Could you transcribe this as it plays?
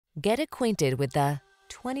Get acquainted with the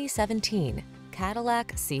 2017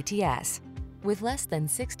 Cadillac CTS. With less than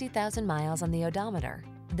 60,000 miles on the odometer,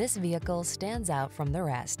 this vehicle stands out from the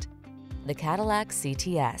rest. The Cadillac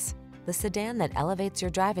CTS, the sedan that elevates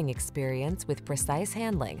your driving experience with precise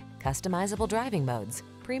handling, customizable driving modes,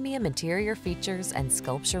 premium interior features, and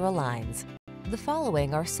sculptural lines. The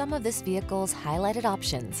following are some of this vehicle's highlighted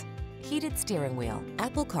options: heated steering wheel,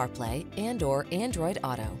 Apple CarPlay and/or Android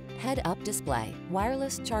Auto, head-up display,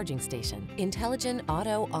 wireless charging station, intelligent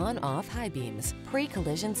auto on-off high beams,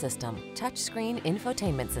 pre-collision system, touchscreen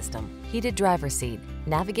infotainment system, heated driver's seat,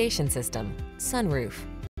 navigation system, sunroof.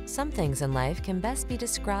 Some things in life can best be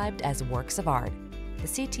described as works of art. The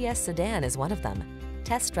CTS Sedan is one of them.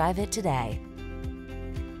 Test drive it today.